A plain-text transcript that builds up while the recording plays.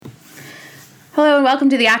Hello and welcome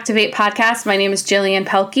to the Activate podcast. My name is Jillian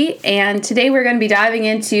Pelkey, and today we're going to be diving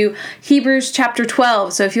into Hebrews chapter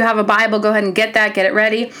 12. So if you have a Bible, go ahead and get it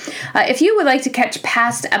ready. If you would like to catch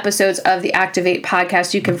past episodes of the Activate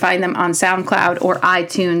podcast, you can find them on SoundCloud or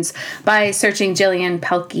iTunes by searching Jillian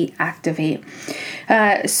Pelkey Activate.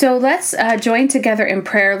 So let's join together in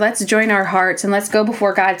prayer. Let's join our hearts and let's go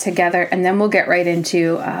before God together, and then we'll get right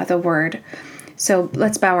into the Word. So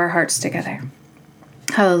let's bow our hearts together.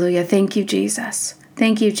 Hallelujah. Thank you, Jesus.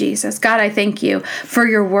 Thank you, Jesus. God, I thank you for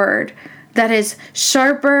your word that is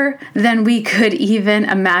sharper than we could even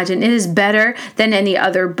imagine. It is better than any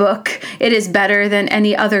other book. It is better than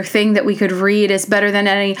any other thing that we could read. It's better than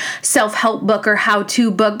any self-help book or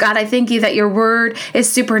how-to book. God, I thank you that your word is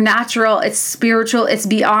supernatural. It's spiritual. It's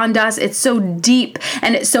beyond us. It's so deep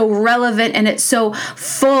and it's so relevant and it's so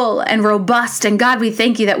full and robust. And God, we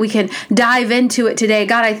thank you that we can dive into it today.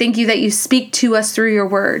 God, I thank you that you speak to us through your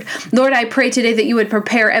word. Lord, I pray today that you would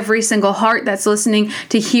prepare every single heart that's listening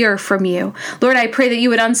to hear from you. Lord, I pray that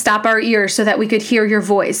you would unstop our ears so that we could hear your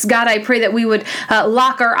voice. God, I pray that we would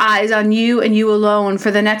lock our eyes on you and you alone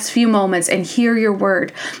for the next few moments and hear your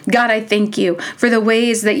word. God, I thank you for the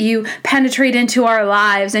ways that you penetrate into our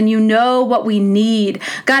lives and you know what we need.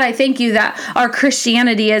 God, I thank you that our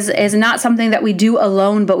Christianity is not something that we do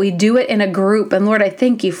alone, but we do it in a group. And Lord, I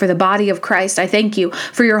thank you for the body of Christ. I thank you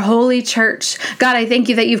for your holy church. God, I thank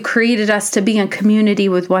you that you've created us to be in community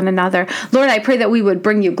with one another. Lord, I pray that we would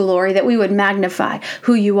bring you glory, that we would magnify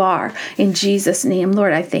who you are. In Jesus' name,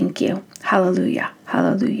 Lord, I thank you. Hallelujah.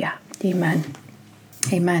 Hallelujah. Amen.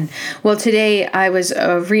 Amen. Well, today I was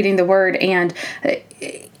reading the word and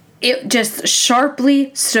it just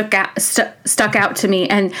sharply stuck out to me,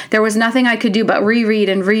 and there was nothing I could do but reread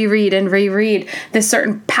this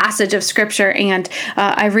certain passage of scripture. And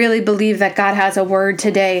I really believe that God has a word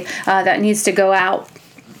today that needs to go out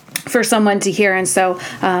for someone to hear. And so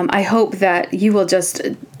I hope that you will just,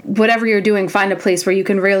 whatever you're doing, find a place where you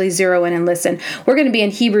can really zero in and listen. We're going to be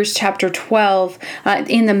in Hebrews chapter 12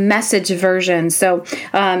 in the Message version. So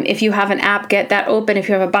if you have an app, get that open. If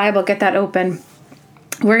you have a Bible, get that open.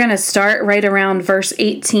 We're going to start right around verse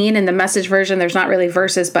 18 in the Message version. There's not really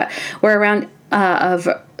verses, but we're around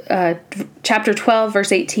chapter 12,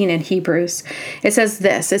 verse 18 in Hebrews. It says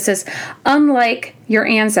this. It says, "Unlike your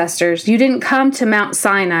ancestors, you didn't come to Mount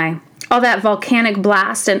Sinai, all that volcanic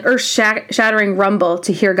blast and earth-shattering rumble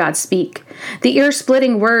to hear God speak. The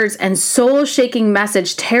ear-splitting words and soul-shaking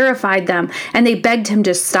message terrified them, and they begged him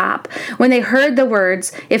to stop. When they heard the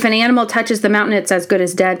words, 'If an animal touches the mountain, it's as good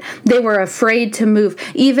as dead,' they were afraid to move.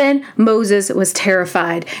 Even Moses was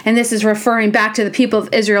terrified." And this is referring back to the people of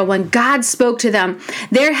Israel. When God spoke to them,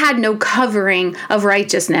 they had no covering of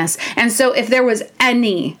righteousness. And so if there was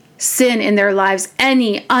any sin in their lives,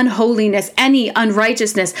 any unholiness, any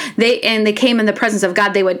unrighteousness, they came in the presence of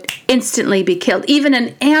God, they would instantly be killed. Even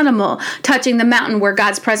an animal touching the mountain where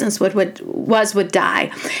God's presence would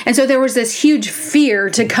die. And so there was this huge fear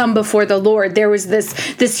to come before the Lord. There was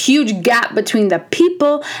this huge gap between the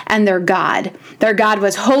people and their God. Their God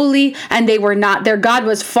was holy and they were not. Their God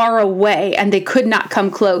was far away and they could not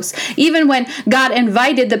come close. Even when God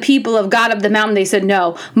invited the people of God up the mountain, they said,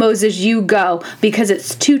 "No, Moses, you go, because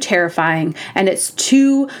it's too terrifying and it's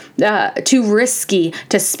too risky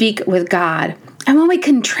to speak with God." And when we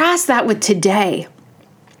contrast that with today,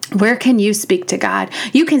 where can you speak to God?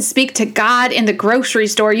 You can speak to God in the grocery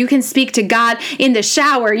store. You can speak to God in the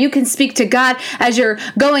shower. You can speak to God as you're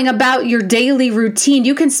going about your daily routine.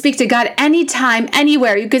 You can speak to God anytime,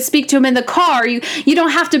 anywhere. You can speak to him in the car. You don't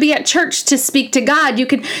have to be at church to speak to God. You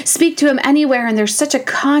can speak to him anywhere, and there's such a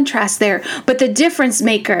contrast there. But the difference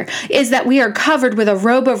maker is that we are covered with a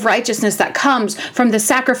robe of righteousness that comes from the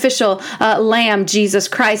sacrificial lamb, Jesus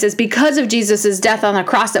Christ. It's because of Jesus' death on the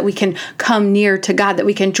cross that we can come near to God, that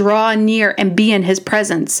we can draw near and be in his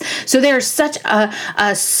presence. So there's such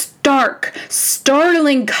a stark,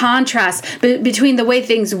 startling contrast between the way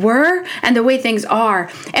things were and the way things are.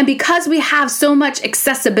 And because we have so much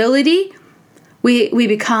accessibility, we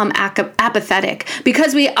become apathetic.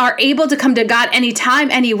 Because we are able to come to God anytime,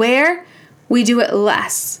 anywhere, we do it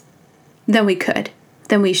less than we could,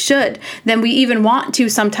 than we should, than we even want to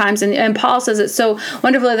sometimes. And Paul says it's so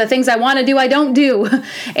wonderful, the things I want to do, I don't do.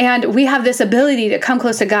 And we have this ability to come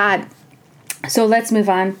close to God. So let's move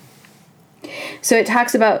on. So it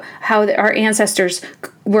talks about how our ancestors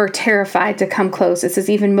were terrified to come close. It says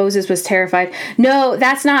even Moses was terrified. No,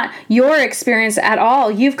 that's not your experience at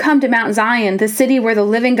all. You've come to Mount Zion, the city where the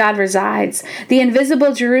living God resides. The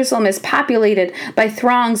invisible Jerusalem is populated by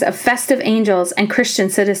throngs of festive angels and Christian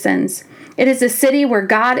citizens. It is a city where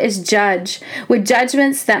God is judge, with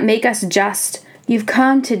judgments that make us just. You've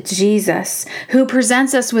come to Jesus, who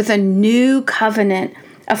presents us with a new covenant,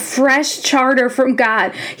 a fresh charter from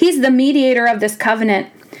God. He's the mediator of this covenant.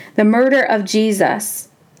 The murder of Jesus,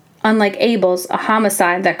 unlike Abel's, a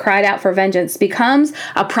homicide that cried out for vengeance, becomes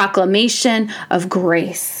a proclamation of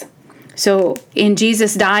grace. So in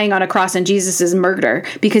Jesus dying on a cross and Jesus' murder,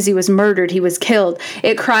 because he was murdered, he was killed,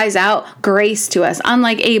 it cries out grace to us.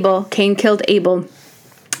 Unlike Abel, Cain killed Abel,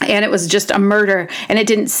 and it was just a murder, and it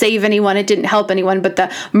didn't save anyone, it didn't help anyone, but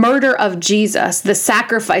the murder of Jesus, the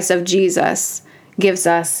sacrifice of Jesus, gives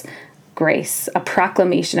us grace, a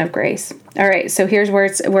proclamation of grace. All right, so here's where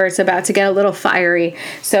it's about to get a little fiery.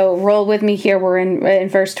 So roll with me here. We're in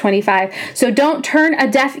verse 25. So don't turn a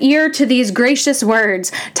deaf ear to these gracious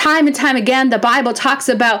words. Time and time again, the Bible talks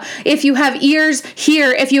about if you have ears,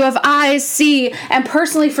 hear. If you have eyes, see. And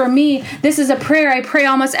personally for me, this is a prayer I pray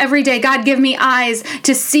almost every day. God, give me eyes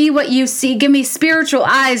to see what you see. Give me spiritual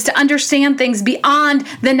eyes to understand things beyond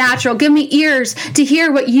the natural. Give me ears to hear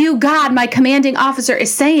what you, God, my commanding officer,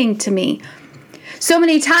 is saying to me. So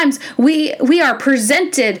many times we are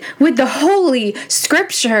presented with the Holy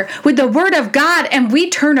Scripture, with the Word of God, and we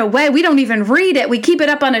turn away. We don't even read it. We keep it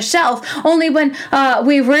up on a shelf. Only when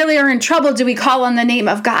we really are in trouble do we call on the name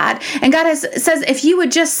of God. And God says, if you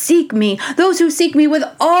would just seek me, those who seek me with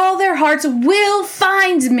all their hearts will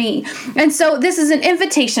find me. And so this is an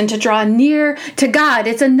invitation to draw near to God.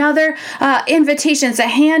 It's another invitation. It's a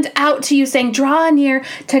hand out to you saying, draw near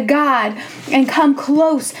to God and come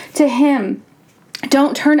close to Him.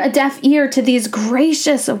 Don't turn a deaf ear to these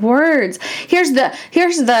gracious words. Here's the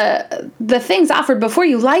things offered before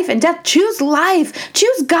you, life and death. Choose life.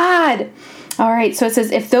 Choose God. All right, so it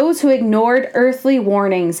says, if those who ignored earthly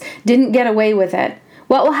warnings didn't get away with it,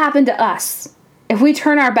 what will happen to us if we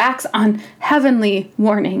turn our backs on heavenly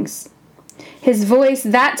warnings? His voice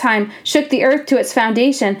that time shook the earth to its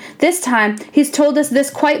foundation. This time, he's told us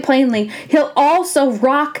this quite plainly. He'll also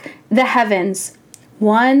rock the heavens.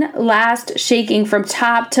 One last shaking from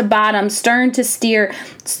top to bottom, stem to stern.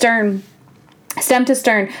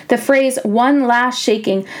 The phrase one last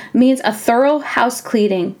shaking means a thorough house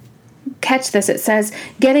cleaning. Catch this, it says,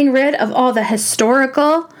 getting rid of all the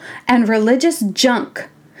historical and religious junk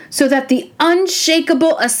so that the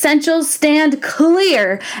unshakable essentials stand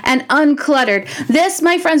clear and uncluttered. This,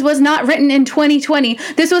 my friends, was not written in 2020.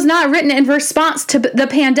 This was not written in response to the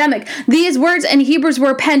pandemic. These words in Hebrews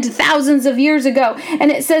were penned thousands of years ago.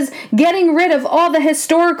 And it says, getting rid of all the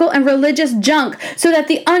historical and religious junk so that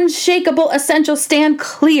the unshakable essentials stand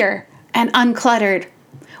clear and uncluttered.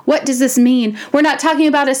 What does this mean? We're not talking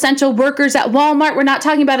about essential workers at Walmart. We're not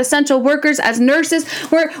talking about essential workers as nurses.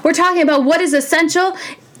 We're talking about what is essential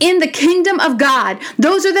in the kingdom of God.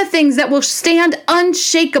 Those are the things that will stand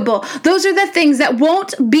unshakable. Those are the things that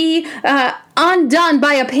won't be undone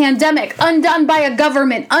by a pandemic, undone by a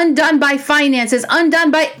government, undone by finances, undone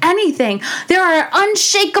by anything. There are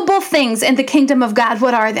unshakable things in the kingdom of God.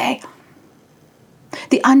 What are they?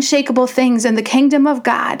 The unshakable things in the kingdom of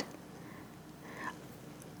God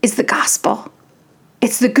is the gospel.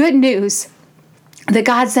 It's the good news that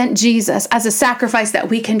God sent Jesus as a sacrifice that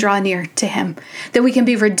we can draw near to Him, that we can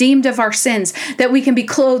be redeemed of our sins, that we can be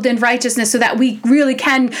clothed in righteousness so that we really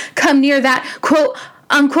can come near that quote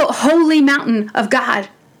unquote holy mountain of God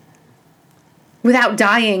without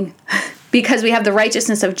dying because we have the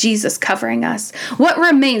righteousness of Jesus covering us. What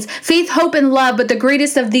remains? Faith, hope, and love, but the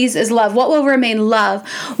greatest of these is love. What will remain? Love.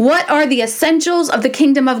 What are the essentials of the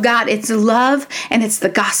kingdom of God? It's love and it's the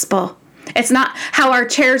gospel. It's not how our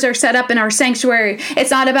chairs are set up in our sanctuary.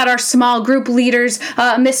 It's not about our small group leaders'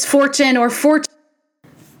 misfortune or fortune.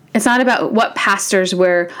 It's not about what pastors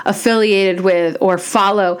we're affiliated with or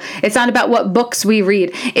follow. It's not about what books we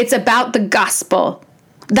read. It's about the gospel.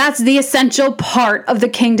 That's the essential part of the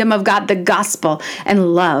kingdom of God, the gospel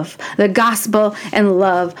and love. The gospel and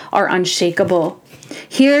love are unshakable.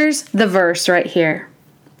 Here's the verse right here.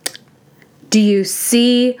 Do you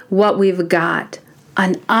see what we've got?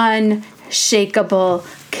 An unshakable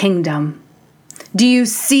kingdom. Do you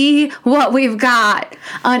see what we've got?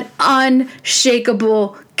 An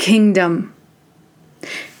unshakable kingdom.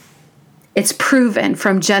 It's proven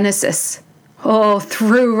from Genesis,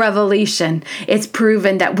 through Revelation. It's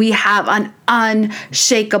proven that we have an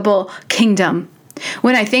unshakable kingdom.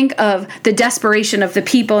 When I think of the desperation of the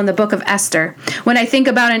people in the book of Esther, when I think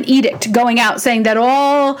about an edict going out saying that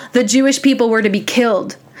all the Jewish people were to be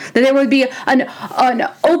killed, That there would be an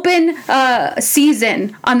open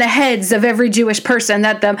season on the heads of every Jewish person,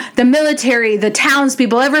 that the military, the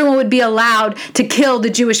townspeople, everyone would be allowed to kill the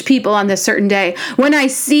Jewish people on this certain day. When I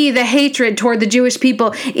see the hatred toward the Jewish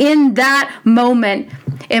people in that moment,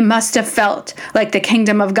 it must have felt like the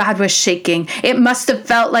kingdom of God was shaking. It must have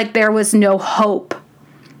felt like there was no hope.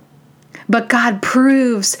 But God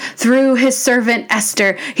proves through his servant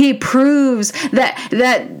Esther, he proves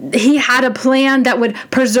that he had a plan that would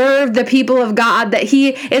preserve the people of God, that he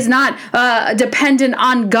is not dependent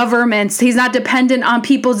on governments. He's not dependent on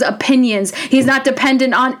people's opinions. He's not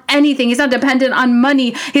dependent on anything. He's not dependent on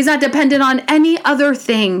money. He's not dependent on any other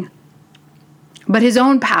thing but his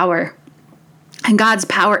own power. And God's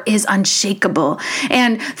power is unshakable.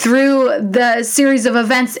 And through the series of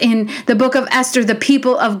events in the book of Esther, the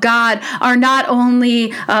people of God are not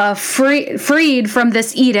only freed from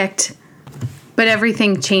this edict, but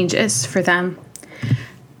everything changes for them.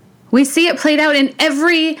 We see it played out in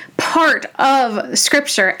every part of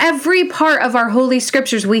Scripture, every part of our Holy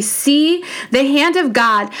Scriptures. We see the hand of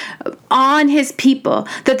God on his people,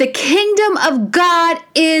 that the kingdom of God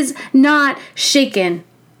is not shaken.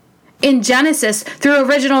 In Genesis, through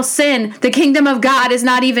original sin, the kingdom of God is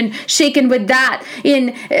not even shaken with that.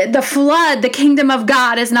 In the flood, the kingdom of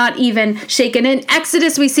God is not even shaken. In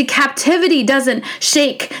Exodus, we see captivity doesn't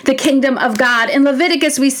shake the kingdom of God. In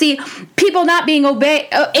Leviticus, we see people not being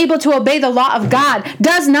able to obey the law of God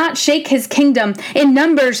does not shake his kingdom. In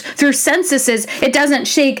Numbers, through censuses, it doesn't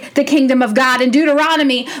shake the kingdom of God. In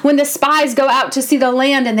Deuteronomy, when the spies go out to see the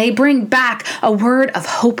land and they bring back a word of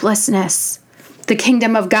hopelessness, the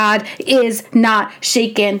kingdom of God is not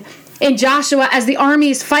shaken. In Joshua, as the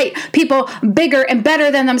armies fight people bigger and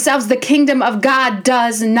better than themselves, the kingdom of God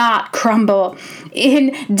does not crumble.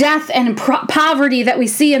 In death and poverty that we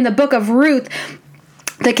see in the book of Ruth,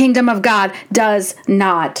 the kingdom of God does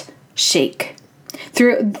not shake.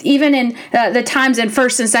 Through even in the times in 1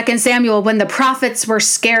 and 2 Samuel, when the prophets were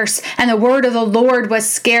scarce and the word of the Lord was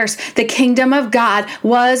scarce, the kingdom of God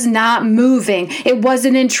was not moving. It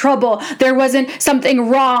wasn't in trouble. There wasn't something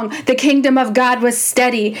wrong. The kingdom of God was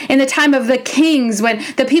steady. In the time of the kings, when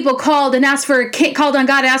the people called on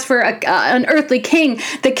God and asked for an earthly king,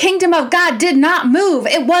 the kingdom of God did not move.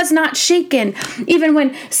 It was not shaken. Even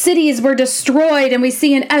when cities were destroyed, and we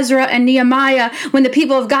see in Ezra and Nehemiah, when the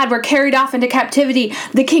people of God were carried off into captivity,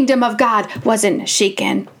 the kingdom of God wasn't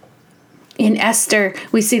shaken. In Esther,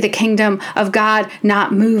 we see the kingdom of God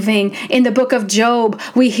not moving. In the book of Job,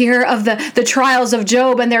 we hear of the trials of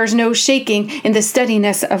Job, and there is no shaking in the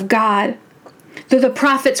steadiness of God. Though the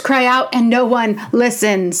prophets cry out and no one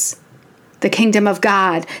listens, the kingdom of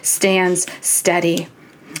God stands steady.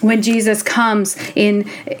 When Jesus comes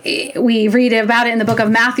we read about it in the book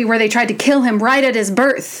of Matthew, where they tried to kill him right at his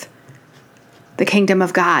birth. The kingdom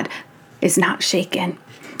of God is not shaken.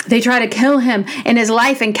 They try to kill him in his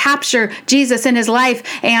life and capture Jesus in his life,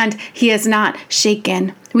 and he is not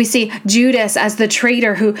shaken. We see Judas as the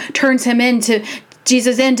traitor who turns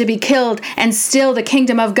Jesus in to be killed, and still the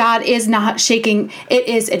kingdom of God is not shaking. It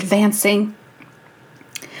is advancing.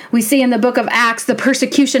 We see in the book of Acts the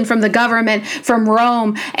persecution from the government, from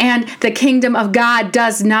Rome, and the kingdom of God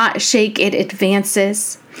does not shake. It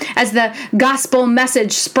advances. As the gospel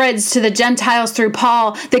message spreads to the Gentiles through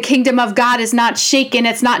Paul, the kingdom of God is not shaken,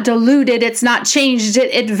 it's not diluted, it's not changed,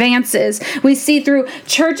 it advances. We see through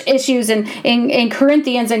church issues in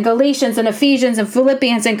Corinthians and Galatians and Ephesians and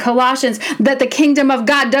Philippians and Colossians that the kingdom of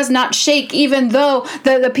God does not shake, even though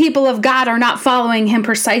the people of God are not following him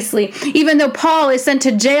precisely. Even though Paul is sent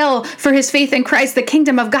to jail for his faith in Christ, the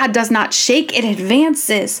kingdom of God does not shake, it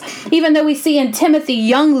advances. Even though we see in Timothy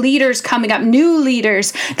young leaders coming up, new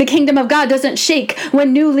leaders, the kingdom of God doesn't shake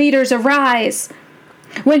when new leaders arise.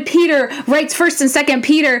 When Peter writes 1 and 2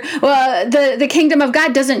 Peter, the kingdom of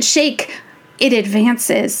God doesn't shake, it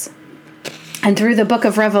advances. And through the book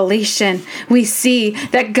of Revelation, we see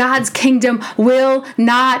that God's kingdom will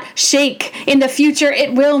not shake. In the future,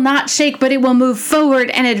 it will not shake, but it will move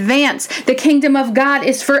forward and advance. The kingdom of God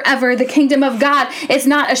is forever. The kingdom of God is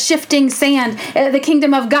not a shifting sand. The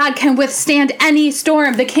kingdom of God can withstand any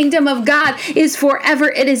storm. The kingdom of God is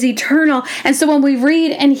forever. It is eternal. And so when we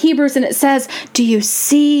read in Hebrews and it says, do you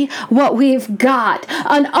see what we've got?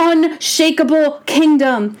 An unshakable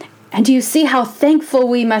kingdom. And do you see how thankful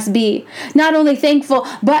we must be? Not only thankful,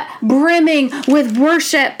 but brimming with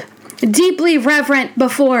worship. deeply reverent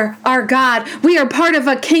before our God. We are part of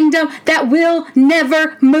a kingdom that will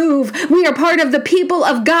never move. We are part of the people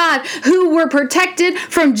of God who were protected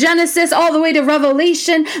from Genesis all the way to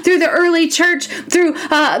Revelation, through the early church, through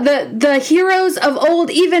the heroes of old.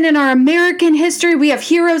 Even in our American history, we have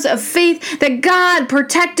heroes of faith that God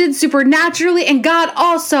protected supernaturally, and God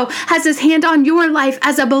also has his hand on your life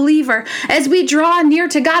as a believer. As we draw near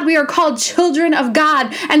to God, we are called children of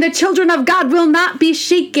God, and the children of God will not be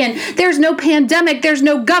shaken. There's no pandemic, there's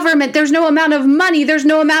no government, there's no amount of money, there's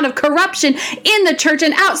no amount of corruption in the church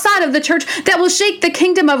and outside of the church that will shake the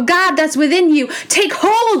kingdom of God that's within you. Take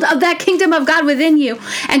hold of that kingdom of God within you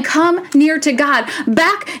and come near to God.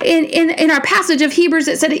 Back in our passage of Hebrews,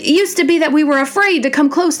 it said it used to be that we were afraid to come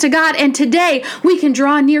close to God, and today we can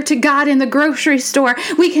draw near to God in the grocery store.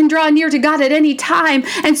 We can draw near to God at any time.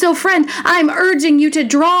 And so, friend, I'm urging you to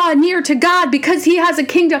draw near to God, because he has a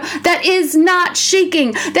kingdom that is not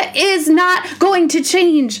shaking, that is not going to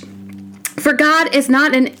change. For God is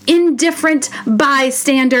not an indifferent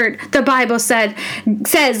bystander, the Bible says.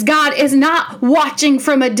 God is not watching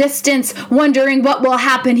from a distance, wondering what will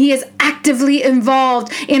happen. He is actively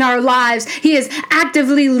involved in our lives. He is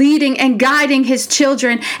actively leading and guiding his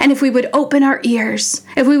children. And if we would open our ears,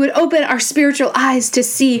 if we would open our spiritual eyes to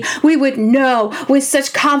see, we would know with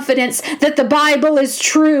such confidence that the Bible is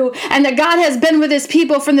true and that God has been with his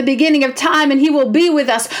people from the beginning of time, and he will be with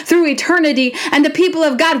us through eternity. And the people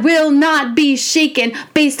of God will not be shaken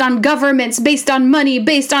based on governments, based on money,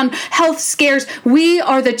 based on health scares. We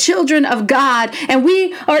are the children of God, and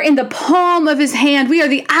we are in the palm of his hand. We are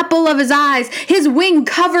the apple of his eyes. His wing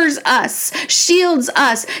covers us, shields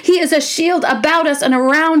us. He is a shield about us and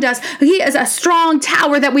around us. He is a strong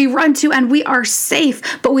tower that we run to, and we are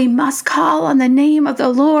safe. But we must call on the name of the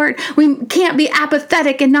Lord. We can't be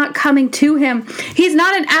apathetic and not coming to him. He is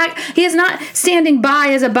not standing by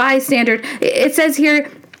as a bystander. It says here,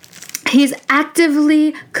 he's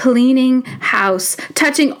actively cleaning house,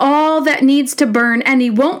 touching all that needs to burn, and he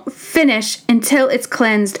won't finish until it's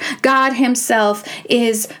cleansed. God himself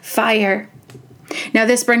is fire. Now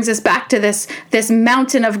this brings us back to this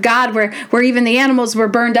mountain of God where even the animals were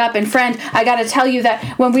burned up. And friend, I got to tell you that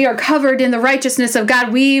when we are covered in the righteousness of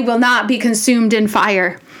God, we will not be consumed in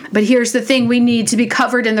fire. But here's the thing, we need to be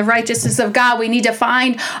covered in the righteousness of God. We need to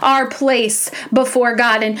find our place before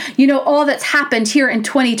God. And all that's happened here in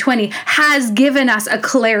 2020 has given us a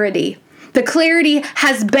clarity. The clarity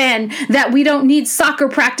has been that we don't need soccer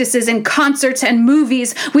practices and concerts and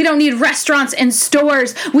movies. We don't need restaurants and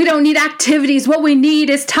stores. We don't need activities. What we need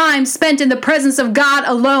is time spent in the presence of God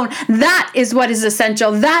alone. That is what is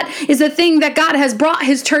essential. That is the thing that God has brought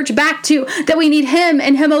his church back to, that we need him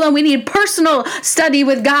and him alone. We need personal study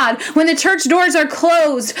with God. When the church doors are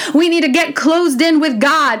closed, we need to get closed in with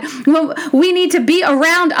God. We need to be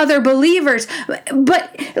around other believers.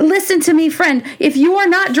 But listen to me, friend. If you are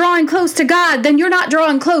not drawing close to God, then you're not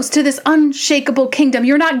drawing close to this unshakable kingdom.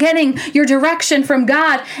 You're not getting your direction from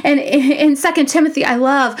God. And in 2 Timothy, I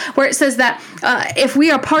love where it says that if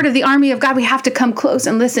we are part of the army of God, we have to come close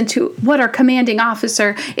and listen to what our commanding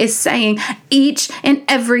officer is saying. Each and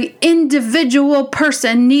every individual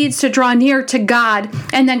person needs to draw near to God.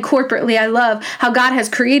 And then corporately, I love how God has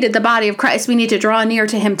created the body of Christ. We need to draw near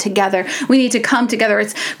to him together. We need to come together.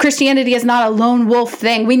 Christianity is not a lone wolf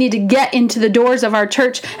thing. We need to get into the doors of our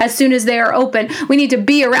church as soon as they are open. We need to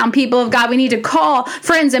be around people of God. We need to call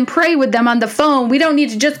friends and pray with them on the phone. We don't need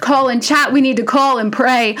to just call and chat. We need to call and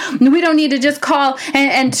pray. We don't need to just call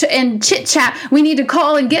and chit chat. We need to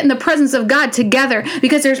call and get in the presence of God together,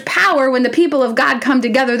 because there's power when the people of God come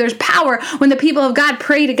together. There's power when the people of God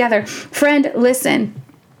pray together. Friend, listen.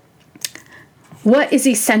 What is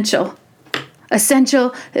essential?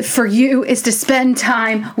 Essential for you is to spend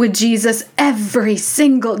time with Jesus every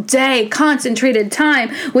single day, concentrated time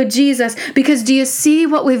with Jesus. Because do you see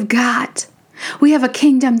what we've got? We have a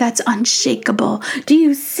kingdom that's unshakable. Do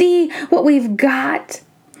you see what we've got?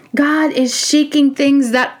 God is shaking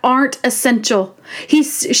things that aren't essential.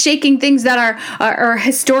 He's shaking things that are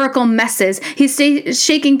historical messes. He's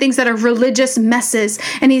shaking things that are religious messes.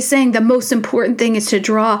 And he's saying the most important thing is to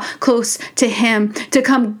draw close to him, to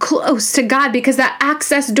come close to God, because that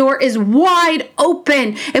access door is wide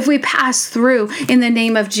open if we pass through in the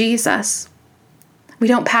name of Jesus. We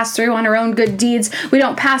don't pass through on our own good deeds. We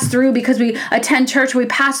don't pass through because we attend church. We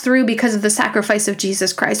pass through because of the sacrifice of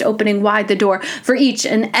Jesus Christ, opening wide the door for each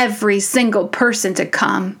and every single person to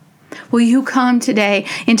come. Will you come today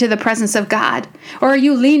into the presence of God? Or are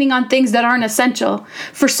you leaning on things that aren't essential?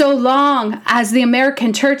 For so long, as the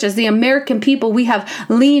American church, as the American people, we have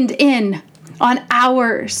leaned in on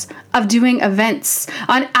hours of doing events,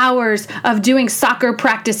 on hours of doing soccer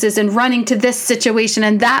practices and running to this situation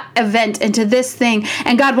and that event and to this thing.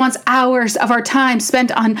 And God wants hours of our time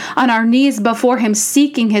spent on our knees before him,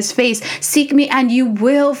 seeking his face. Seek me and you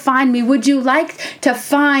will find me. Would you like to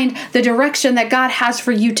find the direction that God has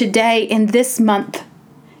for you today in this month?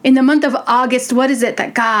 In the month of August, what is it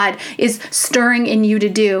that God is stirring in you to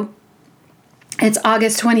do? It's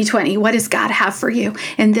August 2020. What does God have for you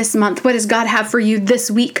in this month? What does God have for you this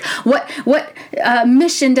week? What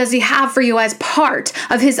mission does he have for you as part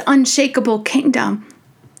of his unshakable kingdom?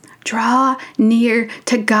 Draw near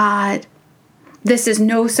to God. This is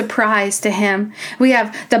no surprise to him. We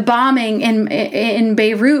have the bombing in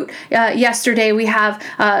Beirut yesterday. We have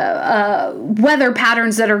weather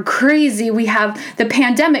patterns that are crazy. We have the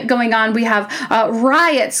pandemic going on. We have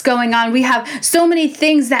riots going on. We have so many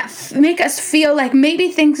things that make us feel like maybe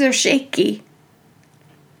things are shaky.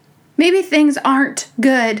 Maybe things aren't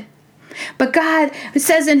good. But God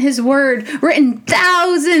says in his word, written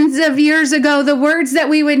thousands of years ago, the words that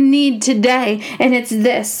we would need today. And it's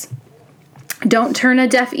this: don't turn a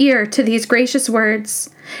deaf ear to these gracious words.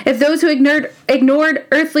 If those who ignored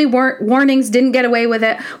earthly warnings didn't get away with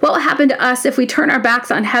it, what will happen to us if we turn our backs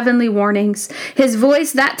on heavenly warnings? His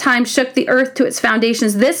voice that time shook the earth to its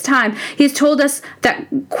foundations. This time, he's told us that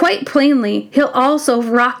quite plainly, he'll also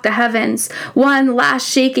rock the heavens. One last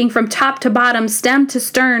shaking from top to bottom, stem to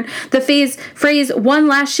stern. The phrase one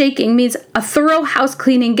last shaking means a thorough house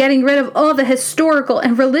cleaning, getting rid of all the historical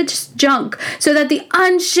and religious junk so that the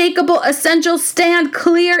unshakable essentials stand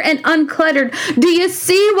clear and uncluttered. Do you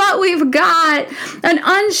see what we've got? An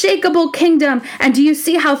unshakable kingdom. And do you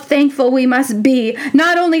see how thankful we must be?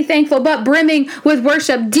 Not only thankful, but brimming with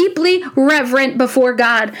worship, deeply reverent before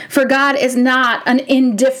God. For God is not an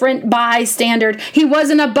indifferent bystander. He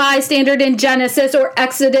wasn't a bystander in Genesis or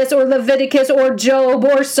Exodus or Leviticus or Job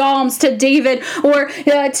or Psalms to David or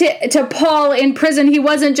to Paul in prison. He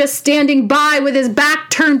wasn't just standing by with his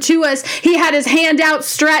back turned to us. He had his hand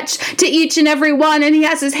outstretched to each and every one, and he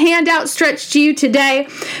has his hand outstretched to you today.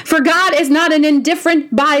 For God is not an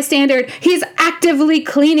indifferent bystander. He's actively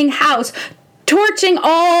cleaning house, torching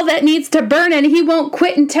all that needs to burn, and he won't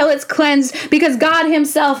quit until it's cleansed, because God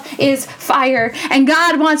himself is fire, and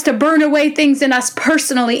God wants to burn away things in us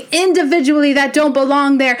personally, individually, that don't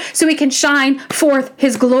belong there, so he can shine forth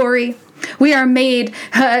his glory. We are made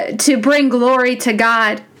to bring glory to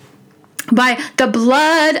God. By the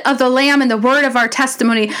blood of the Lamb and the word of our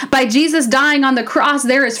testimony, by Jesus dying on the cross,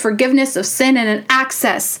 there is forgiveness of sin and an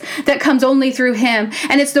access that comes only through him.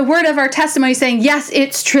 And it's the word of our testimony saying, yes,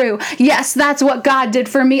 it's true. Yes, that's what God did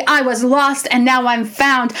for me. I was lost and now I'm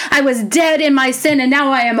found. I was dead in my sin and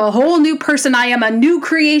now I am a whole new person. I am a new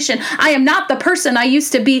creation. I am not the person I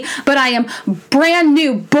used to be, but I am brand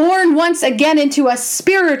new, born once again into a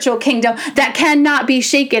spiritual kingdom that cannot be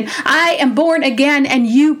shaken. I am born again, and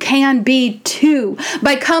you can be too,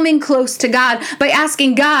 by coming close to God, by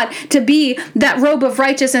asking God to be that robe of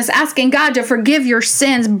righteousness, asking God to forgive your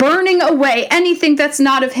sins, burning away anything that's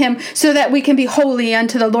not of him, so that we can be holy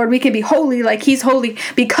unto the Lord. We can be holy like he's holy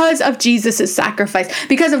because of Jesus' sacrifice,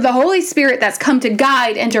 because of the Holy Spirit that's come to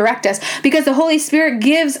guide and direct us, because the Holy Spirit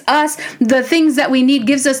gives us the things that we need,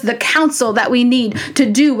 gives us the counsel that we need to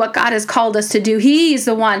do what God has called us to do. He's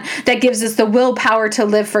the one that gives us the willpower to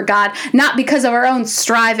live for God, not because of our own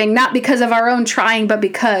striving, not because of our own trying, but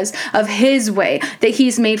because of his way that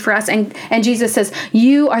he's made for us. And Jesus says,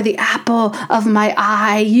 you are the apple of my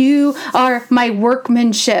eye. You are my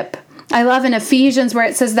workmanship. I love in Ephesians where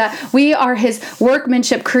it says that we are his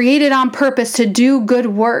workmanship, created on purpose to do good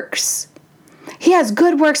works. He has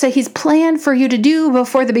good works that he's planned for you to do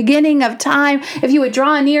before the beginning of time. If you would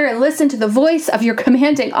draw near and listen to the voice of your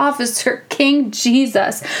commanding officer, King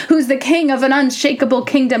Jesus, who's the king of an unshakable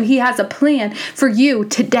kingdom, he has a plan for you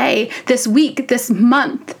today, this week, this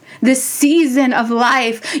month. This season of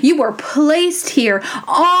life. You were placed here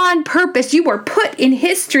on purpose. You were put in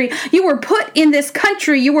history. You were put in this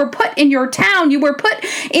country. You were put in your town. You were put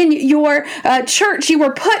in your church. You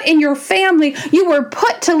were put in your family. You were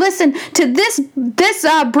put to listen to this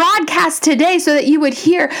broadcast today so that you would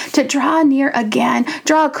hear to draw near again,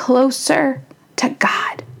 draw closer to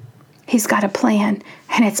God. He's got a plan,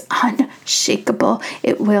 and it's unshakable.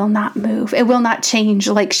 It will not move. It will not change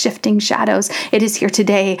like shifting shadows. It is here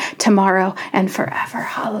today, tomorrow, and forever.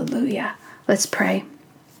 Hallelujah. Let's pray.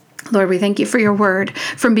 Lord, we thank you for your word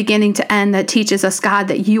from beginning to end that teaches us, God,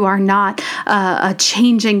 that you are not a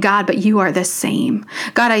changing God, but you are the same.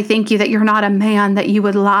 God, I thank you that you're not a man that you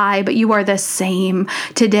would lie, but you are the same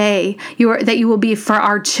today. That you will be for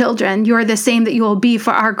our children. You are the same that you will be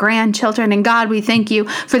for our grandchildren. And God, we thank you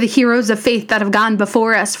for the heroes of faith that have gone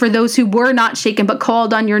before us, for those who were not shaken but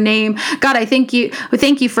called on your name. God, I thank you. We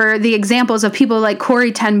thank you for the examples of people like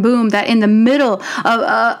Corrie ten Boom, that in the middle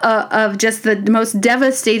of just the most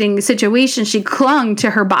devastating situation, she clung to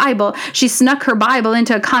her Bible. She snuck her Bible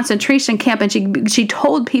into a concentration camp, and she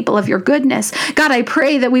told people of your goodness. God, I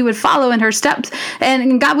pray that we would follow in her steps,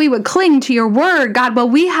 and God, we would cling to your word. God, while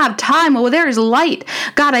we have time, while there is light,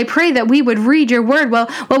 God, I pray that we would read your word. While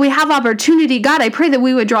we have opportunity, God, I pray that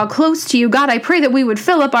we would draw close to you. God, I pray that we would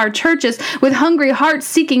fill up our churches with hungry hearts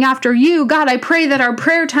seeking after you. God, I pray that our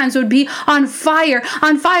prayer times would be on fire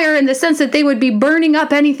in the sense that they would be burning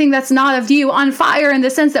up anything that's not of you, on fire in the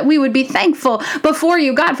sense that we would be thankful before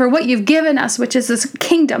you, God, for what you've given us, which is this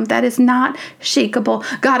kingdom that is not shakable.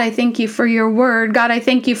 God, I thank you for your word. God, I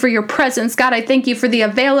thank you for your presence. God, I thank you for the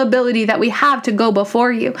availability that we have to go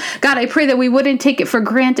before you. God, I pray that we wouldn't take it for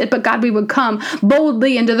granted, but God, we would come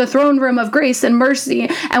boldly into the throne room of grace and mercy,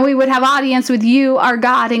 and we would have audience with you, our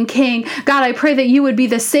God and King. God, I pray that you would be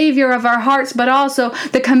the Savior of our hearts, but also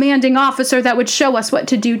the commanding officer that would show us what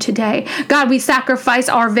to do today. God, we sacrifice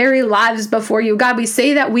our very lives before you. God, we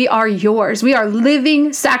say that we are yours. We are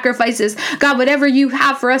living sacrifices. God, whatever you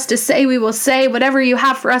have for us to say, we will say. Whatever you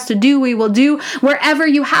have for us to do, we will do. Wherever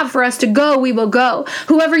you have for us to go, we will go.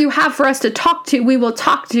 Whoever you have for us to talk to, we will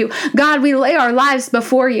talk to. God, we lay our lives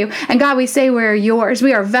before you. And God, we say we're yours.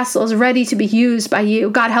 We are vessels ready to be used by you.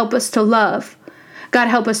 God, help us to love. God,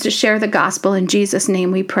 help us to share the gospel. In Jesus'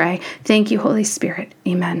 name we pray. Thank you, Holy Spirit.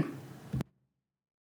 Amen.